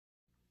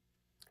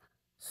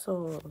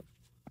So,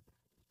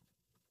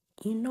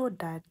 you know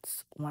that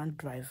one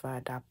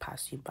driver that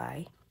passed you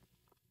by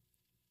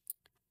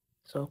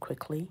so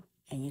quickly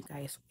and you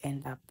guys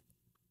end up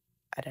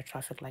at a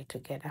traffic light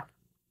together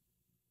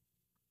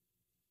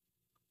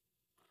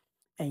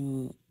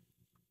and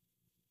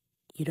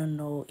you don't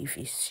know if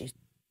you should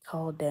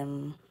tell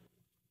them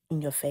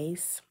in your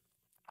face.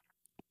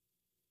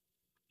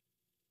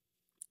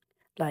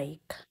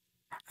 Like,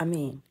 I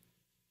mean,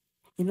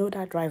 you know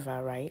that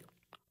driver, right?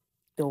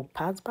 They'll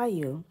pass by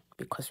you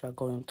because you're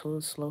going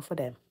too slow for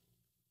them,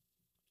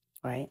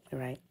 right?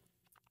 Right.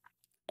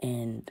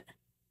 And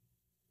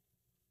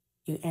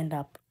you end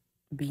up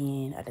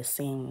being at the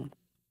same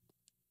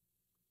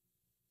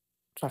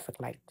traffic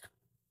light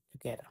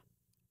together.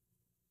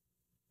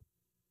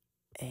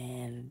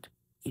 And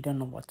you don't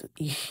know what to,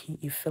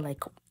 you feel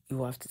like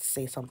you have to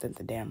say something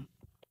to them.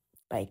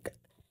 Like,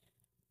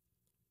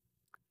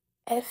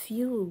 F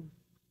you,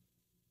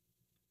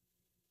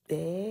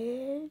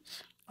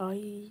 bitch. Or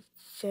you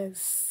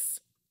just,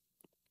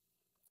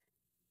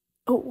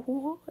 I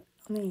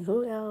mean,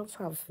 who else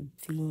have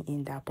been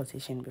in that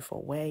position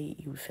before where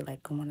you feel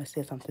like you want to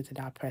say something to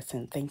that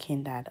person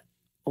thinking that,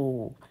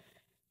 oh,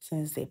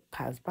 since they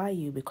passed by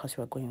you because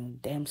you were going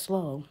damn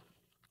slow,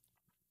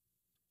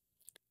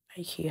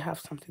 like you have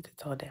something to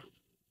tell them.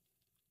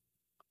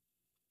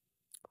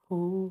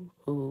 Who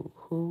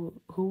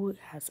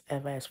has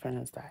ever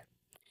experienced that?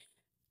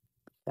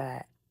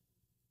 That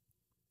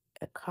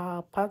a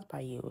car passed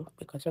by you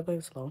because you're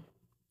going slow,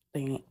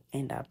 then you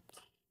end up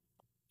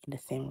in the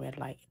same red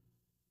light.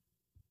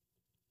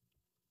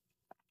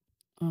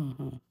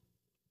 Mm-hmm.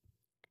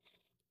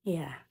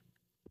 Yeah.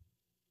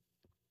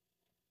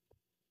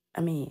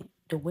 I mean,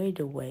 the way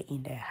they were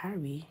in their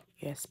hurry,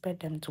 you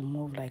expect them to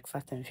move like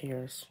Fast and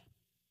Furious,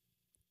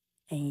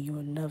 and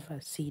you'll never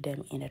see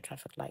them in a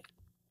traffic light.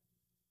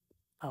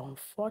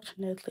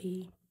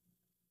 Unfortunately,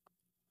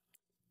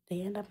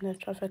 they end up in a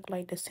traffic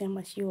light the same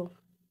as you.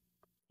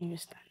 And you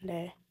stand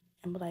there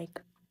and be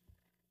like,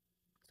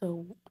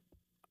 so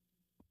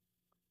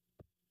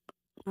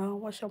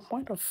what's your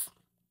point of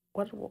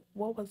what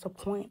was the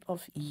point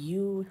of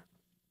you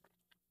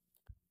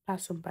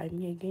passing by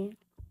me again?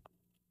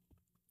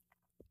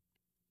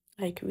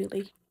 Like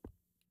really?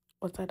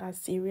 Was that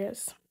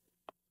serious?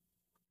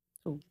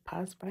 To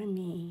pass by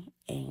me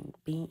and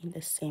be in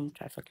the same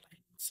traffic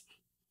lights.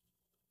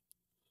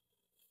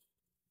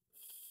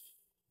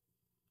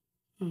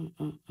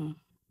 Mm-mm-mm.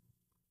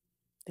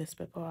 These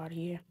people out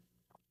here.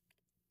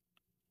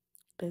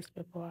 These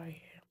people out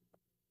here.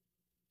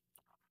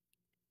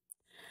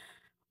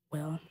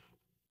 Well,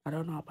 I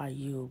don't know about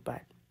you,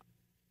 but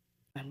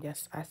I'm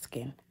just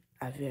asking,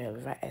 have you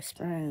ever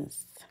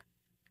experienced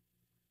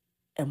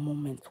a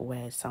moment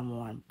where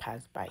someone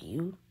passed by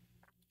you,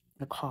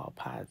 a car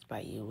passed by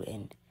you,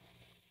 and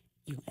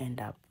you end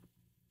up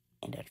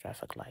in the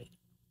traffic light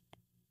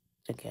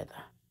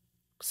together,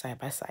 side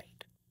by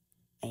side,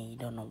 and you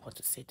don't know what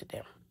to say to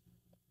them?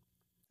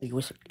 You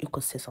wish you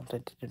could say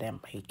something to them,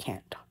 but you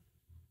can't.